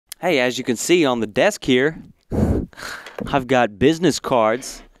Hey, as you can see on the desk here, I've got business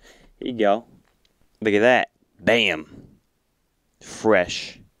cards. Here you go. Look at that. Bam.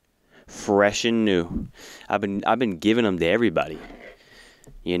 Fresh and new. I've been giving them to everybody.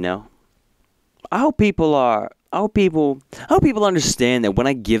 You know. I hope people understand that when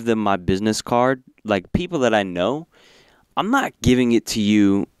I give them my business card, like people that I know, I'm not giving it to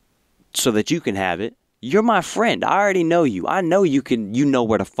you so that you can have it. You're my friend. I already know you. I know you know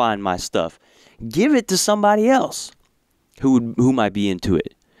where to find my stuff. Give it to somebody else who might be into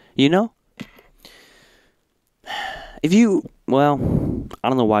it. You know? I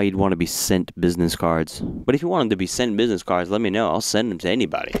don't know why you'd want to be sent business cards, but if you want them to be sent business cards, let me know. I'll send them to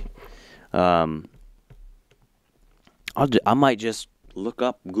anybody. I might just look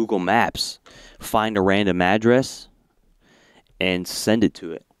up Google Maps, find a random address, and send it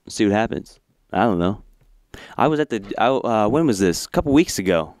to it. See what happens. I don't know. I was at when was this? A couple weeks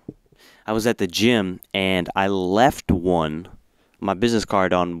ago. I was at the gym, and I left my business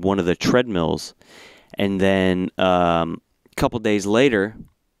card on one of the treadmills. And then a couple days later,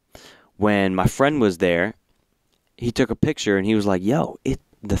 when my friend was there, he took a picture, and he was like, yo,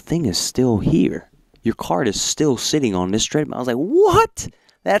 the thing is still here. Your card is still sitting on this treadmill. I was like, what?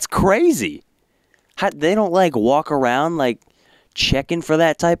 That's crazy. They don't, walk around, checking for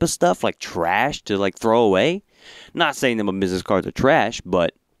that type of stuff, like trash to, throw away. Not saying that my business cards are trash,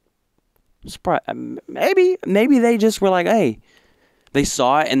 but maybe they just were like, hey, they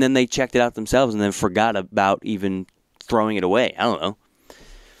saw it, and then they checked it out themselves and then forgot about even throwing it away. I don't know.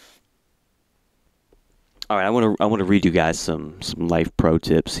 All right, I want to read you guys some life pro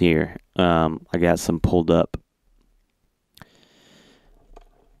tips here. I got some pulled up.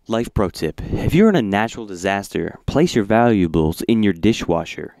 Life pro tip. If you're in a natural disaster, place your valuables in your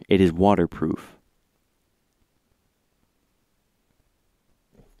dishwasher. It is waterproof.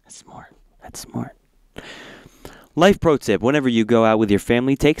 That's smart. Life pro tip. Whenever you go out with your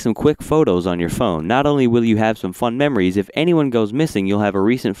family, take some quick photos on your phone. Not only will you have some fun memories, if anyone goes missing, you'll have a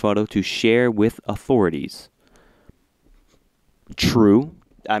recent photo to share with authorities. True.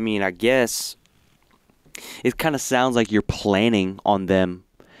 I mean, I guess it kind of sounds like you're planning on them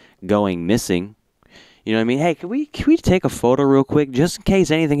going missing. You know what I mean? Hey, can we take a photo real quick just in case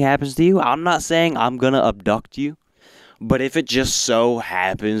anything happens to you? I'm not saying I'm going to abduct you, but if it just so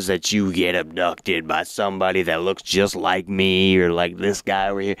happens that you get abducted by somebody that looks just like me or like this guy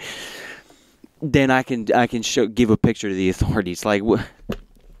over here, then I can give a picture to the authorities. Like,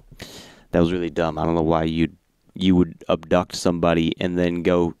 that was really dumb. I don't know why you would abduct somebody and then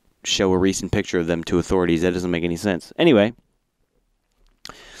go show a recent picture of them to authorities. That doesn't make any sense. Anyway,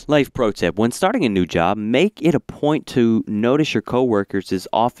 life pro tip. When starting a new job, make it a point to notice your coworkers'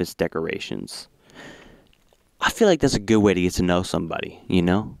 office decorations. I feel like that's a good way to get to know somebody, you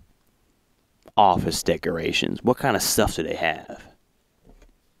know? Office decorations. What kind of stuff do they have?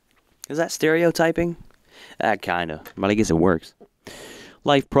 Is that stereotyping? Kind of, but I guess it works.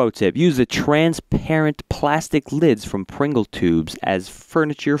 Life pro tip. Use the transparent plastic lids from Pringle tubes as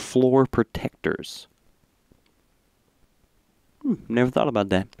furniture floor protectors. Never thought about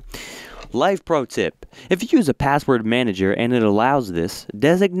that. Life pro tip. If you use a password manager and it allows this,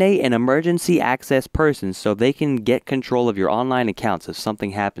 designate an emergency access person so they can get control of your online accounts if something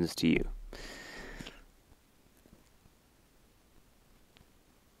happens to you.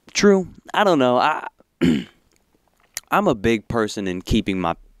 True. I don't know. I'm a big person in keeping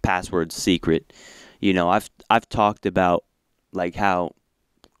my passwords secret. You know, I've talked about like how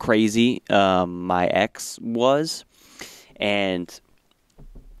crazy my ex was, and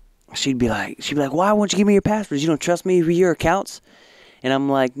she'd be like, why won't you give me your passwords? You don't trust me with your accounts? And I'm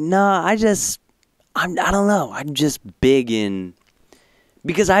like, nah, I don't know. I'm just big in,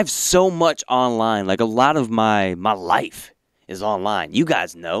 because I have so much online. Like a lot of my life is online. You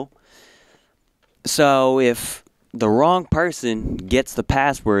guys know. So if the wrong person gets the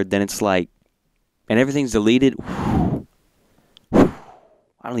password, then it's like, and everything's deleted. I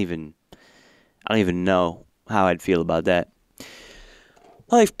don't even know how I'd feel about that.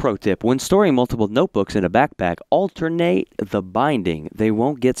 Life pro tip. When storing multiple notebooks in a backpack, alternate the binding. They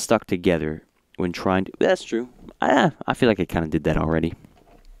won't get stuck together when trying to... That's true. I feel like I kind of did that already.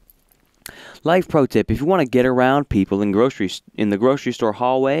 Life pro tip. If you want to get around people in the grocery store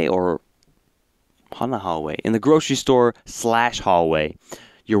hallway or... not hallway. In the grocery store / hallway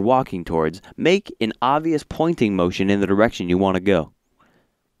you're walking towards, make an obvious pointing motion in the direction you want to go.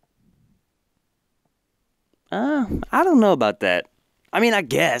 I don't know about that. I mean, I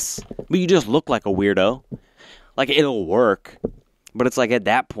guess. But you just look like a weirdo. Like, it'll work. But it's like, at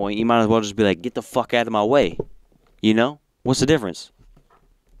that point, you might as well just be like, get the fuck out of my way. You know? What's the difference?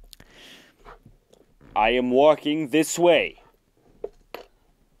 I am walking this way.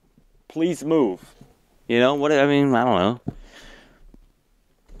 Please move. You know, what, I mean, I don't know.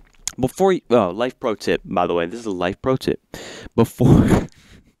 Before you, life pro tip, by the way, this is a life pro tip. Before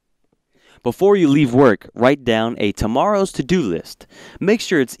you leave work, write down a tomorrow's to-do list. Make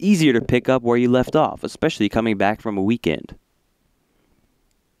sure it's easier to pick up where you left off, especially coming back from a weekend.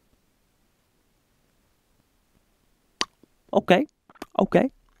 Okay.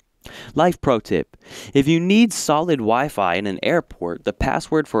 Life pro tip. If you need solid Wi-Fi in an airport, the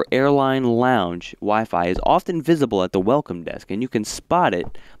password for airline lounge Wi-Fi is often visible at the welcome desk, and you can spot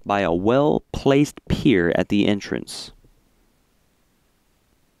it by a well-placed pier at the entrance.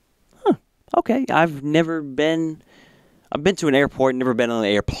 Huh. Okay. I've been to an airport, never been on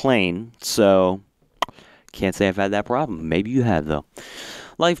an airplane, so can't say I've had that problem. Maybe you have, though.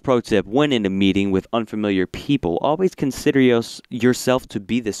 Life pro tip, when in a meeting with unfamiliar people, always consider yourself to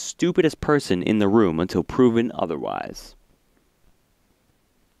be the stupidest person in the room until proven otherwise.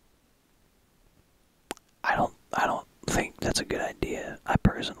 I don't think that's a good idea. I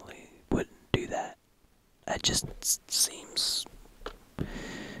personally wouldn't do that. That just seems...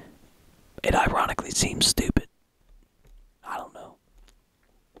 It ironically seems stupid. I don't know.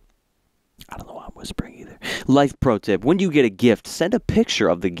 I don't know why I'm whispering either. Life pro tip. When you get a gift, send a picture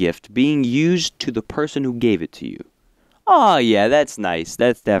of the gift being used to the person who gave it to you. Oh, yeah, that's nice.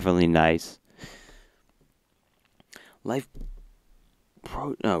 That's definitely nice. Request.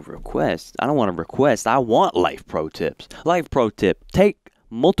 I don't want a request. I want life pro tips. Life pro tip. Take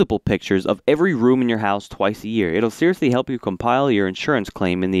multiple pictures of every room in your house twice a year. It'll seriously help you compile your insurance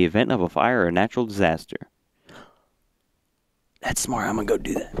claim in the event of a fire or a natural disaster. That's smart. I'm going to go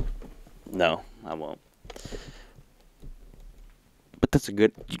do that. No, I won't. But that's a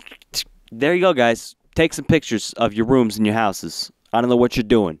good... There you go, guys. Take some pictures of your rooms and your houses. I don't know what you're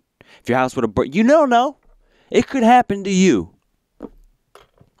doing. If your house would have burnt... You don't know. It could happen to you.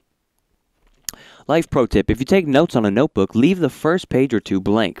 Life pro tip. If you take notes on a notebook, leave the first page or two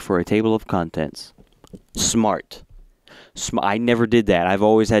blank for a table of contents. Smart. I never did that. I've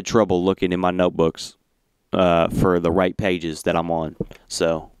always had trouble looking in my notebooks for the right pages that I'm on.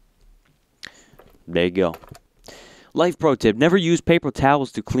 So... There you go. Life pro tip. Never use paper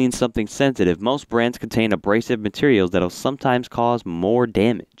towels to clean something sensitive. Most brands contain abrasive materials that will sometimes cause more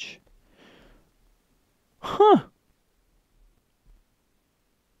damage. Huh.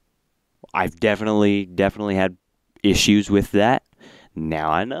 I've definitely had issues with that.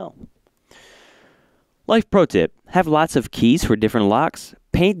 Now I know. Life pro tip. Have lots of keys for different locks.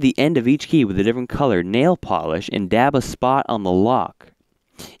 Paint the end of each key with a different color, nail polish, and dab a spot on the lock.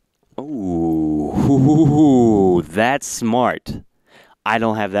 Ooh, that's smart. I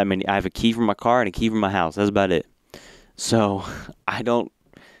don't have that many. I have a key for my car and a key for my house. That's about it. So I don't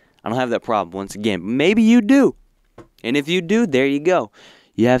have that problem. Once again, maybe you do. And if you do, there you go.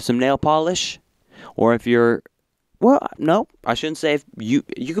 You have some nail polish, or if you're, well, no, I shouldn't say if you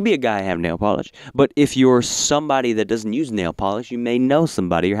could be a guy and have nail polish. But if you're somebody that doesn't use nail polish, you may know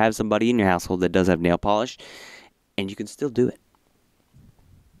somebody or have somebody in your household that does have nail polish, and you can still do it.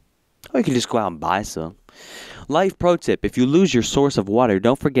 Or you can just go out and buy some. Life pro tip. If you lose your source of water,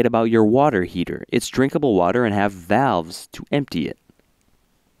 don't forget about your water heater. It's drinkable water and have valves to empty it.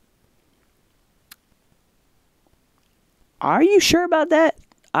 Are you sure about that?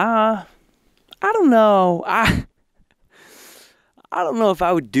 I don't know. I don't know if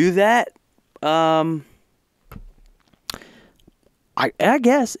I would do that. I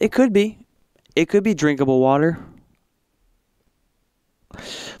guess it could be. It could be drinkable water.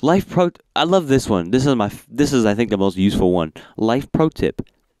 I love this one. This is I think the most useful one. Life pro tip.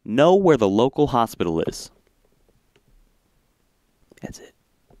 Know where the local hospital is. That's it.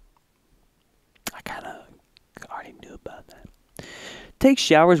 I kind of already knew about that. Take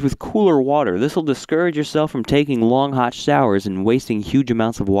showers with cooler water. This will discourage yourself from taking long hot showers and wasting huge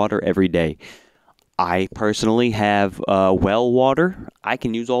amounts of water every day. I personally have well water. I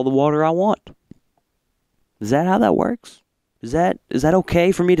can use all the water I want. Is that how that works? Is that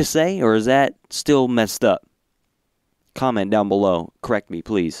okay for me to say, or is that still messed up? Comment down below. Correct me,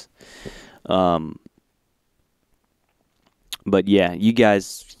 please. But yeah, you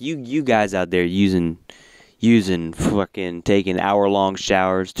guys out there using fucking taking hour-long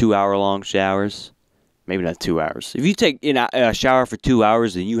showers, 2-hour-long showers. Maybe not 2 hours. If you take a shower for 2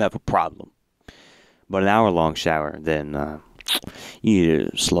 hours, then you have a problem. But an hour-long shower, then you need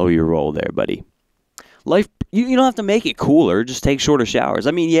to slow your roll there, buddy. You don't have to make it cooler. Just take shorter showers.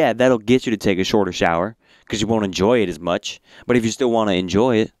 I mean, yeah, that'll get you to take a shorter shower because you won't enjoy it as much. But if you still want to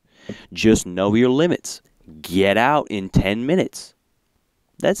enjoy it, just know your limits. Get out in 10 minutes.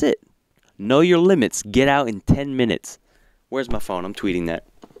 That's it. Know your limits. Get out in 10 minutes. Where's my phone? I'm tweeting that.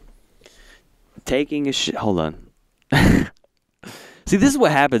 Taking a shit. Hold on. See, this is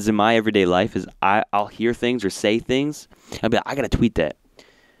what happens in my everyday life is I'll hear things or say things. I'll be like, I got to tweet that.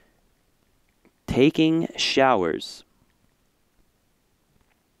 Taking showers.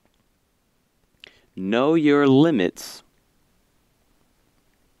 Know your limits.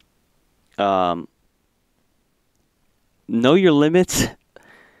 Know your limits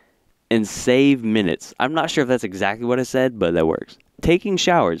and save minutes. I'm not sure if that's exactly what I said, but that works. Taking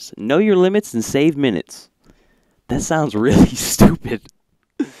showers. Know your limits and save minutes. That sounds really stupid,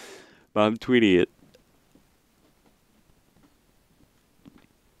 but I'm tweeting it.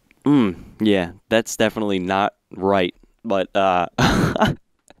 Yeah, that's definitely not right, but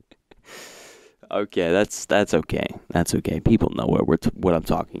okay, that's okay. That's okay. People know what I'm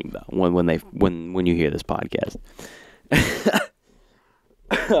talking about when you hear this podcast.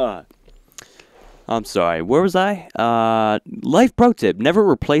 I'm sorry. Where was I? Life pro tip. Never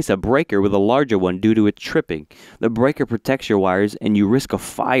replace a breaker with a larger one due to it tripping. The breaker protects your wires and you risk a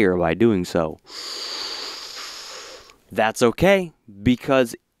fire by doing so. That's okay,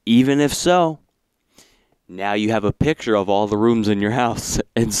 because even if so, now you have a picture of all the rooms in your house,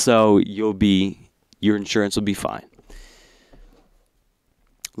 and so your insurance will be fine.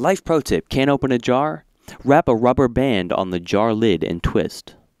 Life pro tip. Can't open a jar? Wrap a rubber band on the jar lid and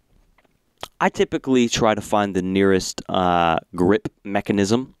twist. I typically try to find the nearest grip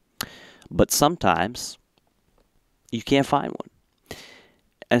mechanism, but sometimes you can't find one.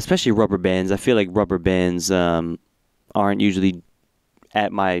 Especially rubber bands. I feel like rubber bands aren't usually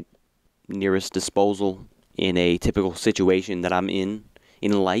at my nearest disposal in a typical situation that I'm in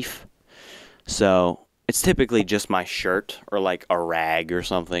life. So it's typically just my shirt or like a rag or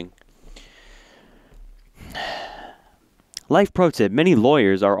something. Life pro tip. Many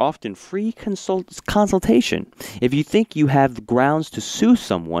lawyers are often free consultation. If you think you have grounds to sue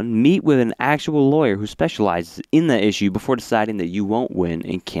someone, meet with an actual lawyer who specializes in the issue before deciding that you won't win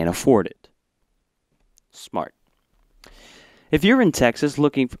and can't afford it. Smart. If you're in Texas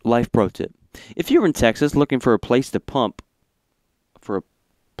looking for life pro tip. If you're in Texas looking for a place to pump,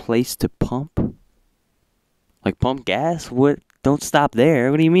 like pump gas? What? Don't stop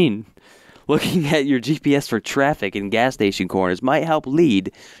there. What do you mean? Looking at your GPS for traffic and gas station corners might help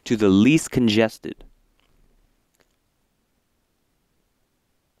lead to the least congested.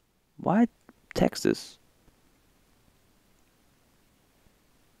 Why Texas?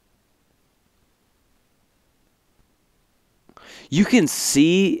 You can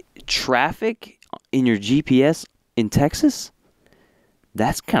see traffic in your GPS in Texas?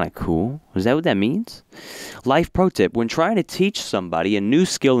 That's kind of cool. Is that what that means? Life pro tip. When trying to teach somebody a new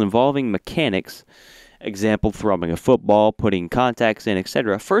skill involving mechanics, example, throwing a football, putting contacts in,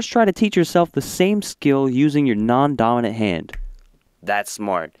 etc., first try to teach yourself the same skill using your non-dominant hand. That's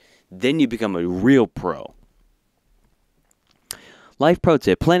smart. Then you become a real pro. Life pro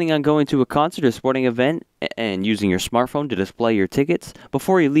tip. Planning on going to a concert or sporting event and using your smartphone to display your tickets?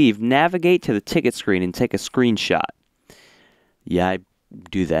 Before you leave, navigate to the ticket screen and take a screenshot. Yeah, I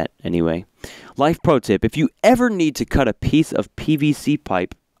do that anyway. Life pro tip. If you ever need to cut a piece of PVC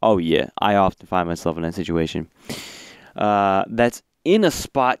pipe, oh yeah, I often find myself in that situation, that's in a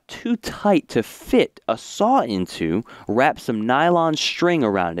spot too tight to fit a saw into, wrap some nylon string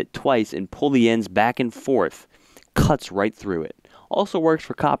around it twice and pull the ends back and forth. Cuts right through it. Also works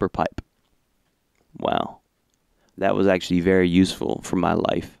for copper pipe. Wow. That was actually very useful for my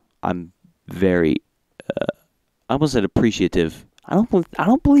life. I'm very, I almost said appreciative. I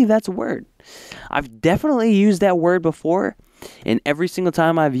don't believe that's a word. I've definitely used that word before, and every single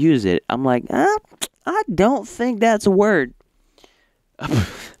time I've used it, I'm like, I don't think that's a word.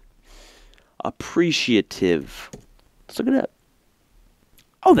 Appreciative. Let's look it up.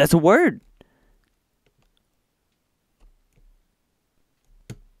 Oh, that's a word.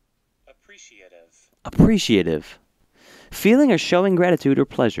 Appreciative. Feeling or showing gratitude or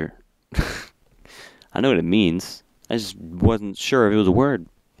pleasure. I know what it means. I just wasn't sure if it was a word.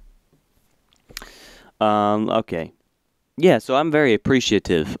 Okay. Yeah, so I'm very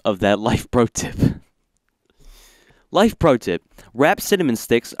appreciative of that life pro tip. Life pro tip. Wrap cinnamon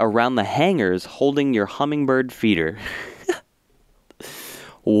sticks around the hangers holding your hummingbird feeder.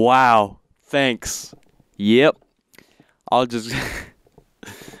 Wow. Thanks. Yep.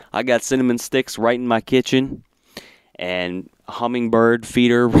 I got cinnamon sticks right in my kitchen and hummingbird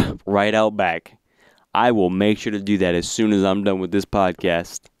feeder right out back. I will make sure to do that as soon as I'm done with this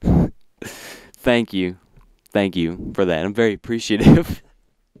podcast. Thank you. Thank you for that. I'm very appreciative.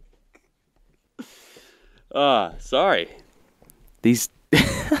 Sorry. These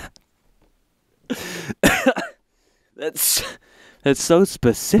That's so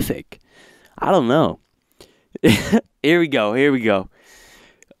specific. I don't know. Here we go.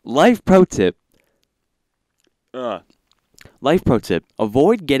 Life pro tip. Life pro tip.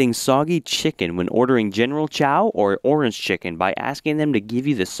 Avoid getting soggy chicken when ordering General Chow or orange chicken by asking them to give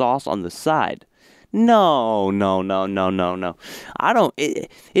you the sauce on the side. No. I don't.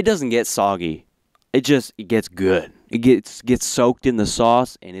 It doesn't get soggy. It gets good. It gets soaked in the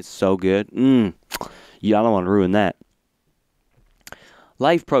sauce, and it's so good. Yeah, I don't want to ruin that.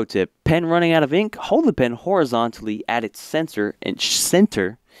 Life pro tip. Pen running out of ink? Hold the pen horizontally at its center and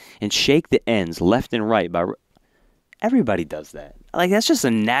shake the ends left and right. Everybody does that. Like, that's just a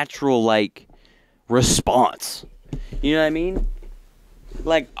natural, like, response. You know what I mean?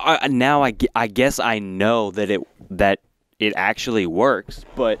 Like, now I guess I know that it actually works,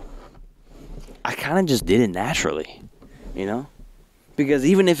 but I kind of just did it naturally, you know? Because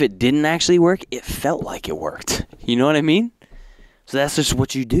even if it didn't actually work, it felt like it worked. You know what I mean? So that's just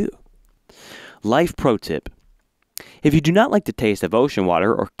what you do. Life pro tip. If you do not like the taste of ocean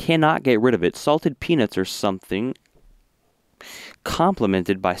water or cannot get rid of it, salted peanuts or something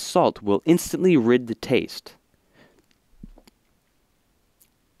complemented by salt will instantly rid the taste.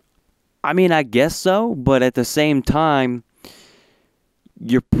 I mean, I guess so, but at the same time,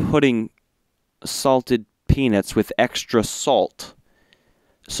 you're putting salted peanuts with extra salt.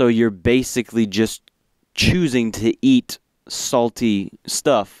 So you're basically just choosing to eat salty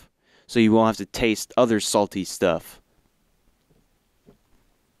stuff so you won't have to taste other salty stuff.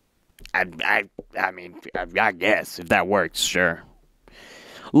 I mean, I guess if that works, sure.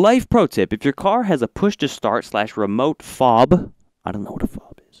 Life pro tip. If your car has a push-to-start / remote fob, I don't know what a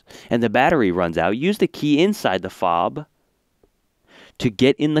fob is, and the battery runs out, use the key inside the fob to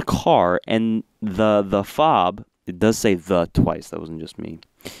get in the car, and the fob, it does say the twice, that wasn't just me,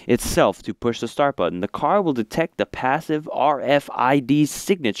 itself to push the start button. The car will detect the passive RFID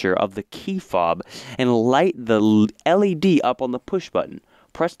signature of the key fob and light the LED up on the push button.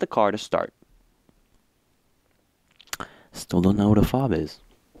 Press the car to start. Still don't know what a fob is.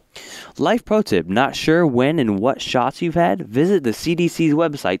 Life pro tip. Not sure when and what shots you've had? Visit the CDC's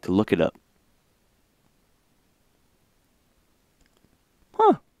website to look it up.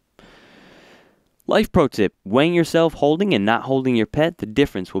 Life pro tip. Weighing yourself holding and not holding your pet, the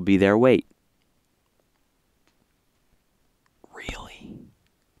difference will be their weight.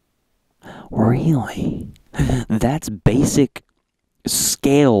 Really? That's basic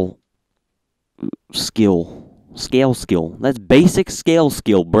scale skill. That's basic scale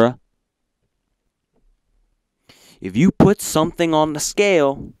skill, bruh. If you put something on the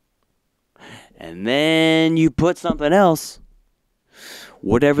scale and then you put something else,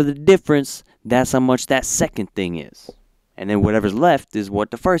 whatever the difference, that's how much that second thing is. And then whatever's left is what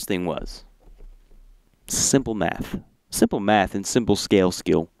the first thing was. Simple math. Simple math and simple scale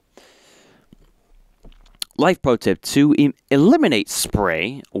skill. Life pro tip. To eliminate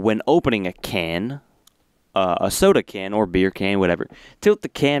spray when opening a can, a soda can or beer can, whatever. Tilt the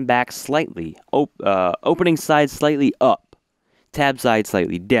can back slightly. Opening side slightly up. Tab side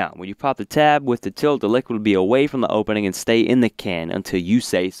slightly down. When you pop the tab with the tilt, the liquid will be away from the opening and stay in the can until you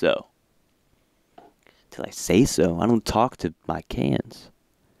say so. Until I say so. I don't talk to my cans.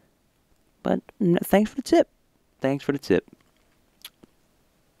 But thanks for the tip. Thanks for the tip.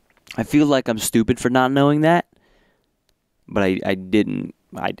 I feel like I'm stupid for not knowing that, but I didn't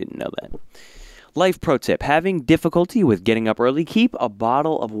know that. Life pro tip. Having difficulty with getting up early, keep a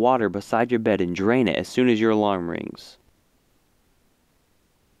bottle of water beside your bed and drain it as soon as your alarm rings.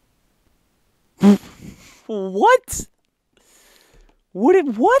 What?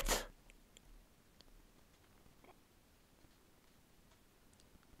 What?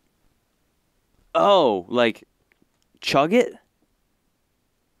 Oh, like chug it?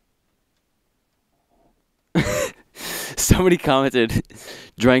 Somebody commented,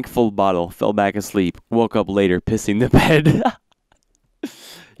 drank full bottle, fell back asleep, woke up later, pissing the bed.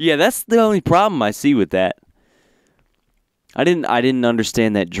 Yeah, that's the only problem I see with that. I didn't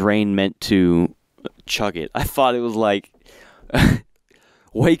understand that drain meant to chug it. I thought it was like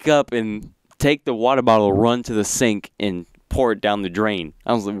wake up and take the water bottle, run to the sink, and pour it down the drain.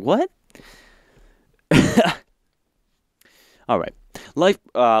 I was like, what? All right.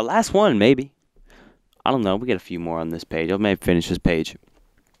 Last one, maybe. I don't know. We got a few more on this page. I'll maybe finish this page.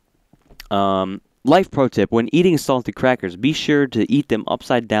 Life pro tip. When eating salted crackers, be sure to eat them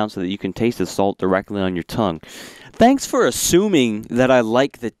upside down so that you can taste the salt directly on your tongue. Thanks for assuming that I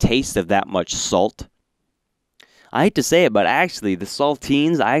like the taste of that much salt. I hate to say it, but actually, the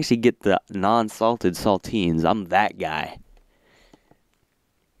saltines, I actually get the non-salted saltines. I'm that guy.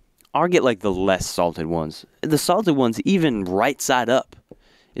 I'll get like the less salted ones. The salted ones, even right side up,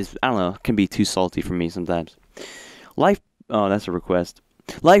 is, I don't know, can be too salty for me sometimes. Oh, that's a request.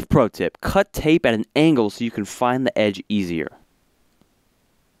 Life pro tip: cut tape at an angle so you can find the edge easier.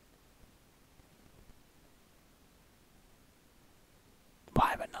 Why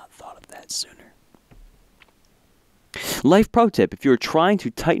have I not thought of that sooner? Life pro tip: if you're trying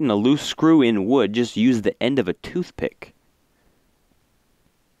to tighten a loose screw in wood, just use the end of a toothpick.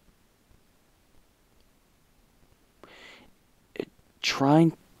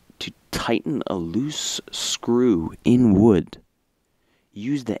 Trying to tighten a loose screw in wood,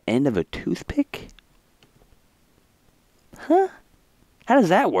 use the end of a toothpick? Huh? How does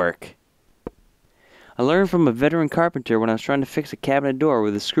that work? I learned from a veteran carpenter when I was trying to fix a cabinet door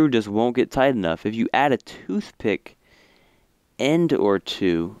where the screw just won't get tight enough. If you add a toothpick end or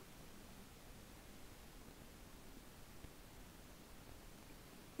two,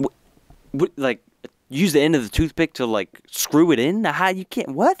 like, use the end of the toothpick to, like, screw it in? How you can't,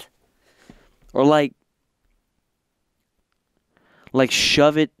 what? Or like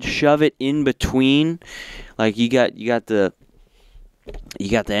shove it in between. Like you got the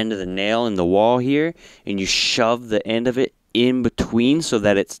end of the nail in the wall here, and you shove the end of it in between so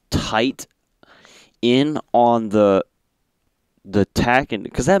that it's tight in on the tack, and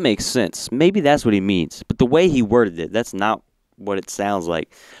because that makes sense. Maybe that's what he means, but the way he worded it, that's not what it sounds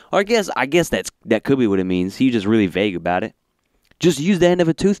like. Or I guess that could be what it means. He's just really vague about it. Just use the end of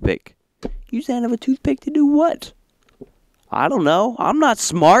a toothpick. Use the end of a toothpick to do what? I don't know. I'm not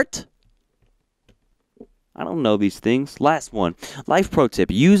smart. I don't know these things. Last one. Life pro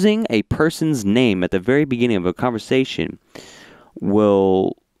tip: using a person's name at the very beginning of a conversation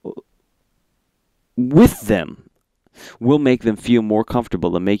will make them feel more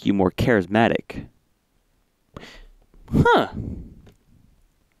comfortable and make you more charismatic. Huh.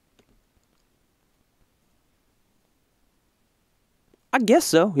 I guess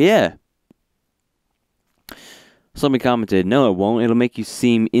so, yeah. Somebody commented, no, it won't. It'll make you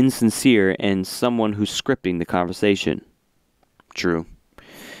seem insincere and someone who's scripting the conversation. True.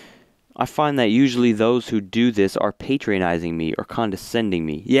 I find that usually those who do this are patronizing me or condescending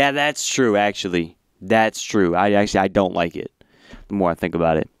me. Yeah, that's true, actually. That's true. I don't like it, the more I think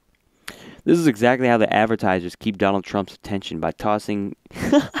about it. This is exactly how the advertisers keep Donald Trump's attention, by tossing...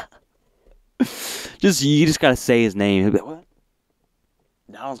 You just gotta say his name. He'll be like, what?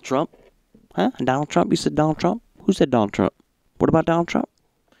 Donald Trump? Huh? Donald Trump? You said Donald Trump? Who said Donald Trump? What about Donald Trump?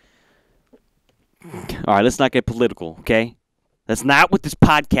 Alright, let's not get political, okay? That's not what this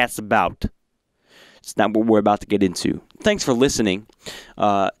podcast's about. It's not what we're about to get into. Thanks for listening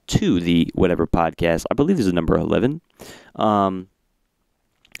to the Whatever Podcast. I believe this is number 11.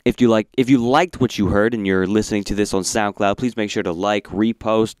 If you liked what you heard and you're listening to this on SoundCloud, please make sure to like,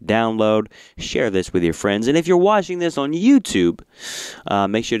 repost, download, share this with your friends. And if you're watching this on YouTube,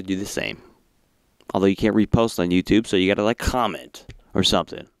 make sure to do the same. Although you can't repost on YouTube, so you gotta comment or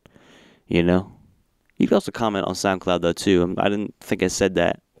something. You know? You can also comment on SoundCloud though too. I didn't think I said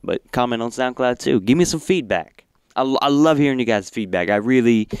that, but comment on SoundCloud too. Give me some feedback. I love hearing you guys' feedback. I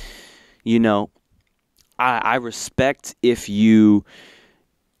really, I respect if you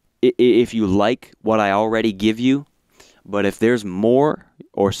like what I already give you, but if there's more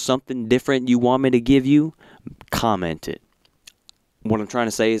or something different you want me to give you, comment it. What I'm trying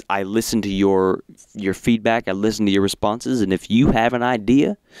to say is I listen to your feedback, I listen to your responses, and if you have an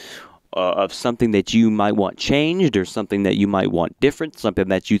idea of something that you might want changed or something that you might want different, something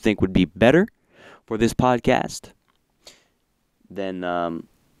that you think would be better for this podcast, then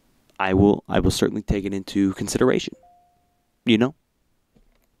I will certainly take it into consideration. You know?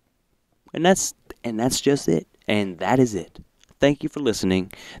 And that's just it. And that is it. Thank you for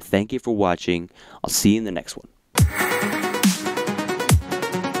listening. Thank you for watching. I'll see you in the next one.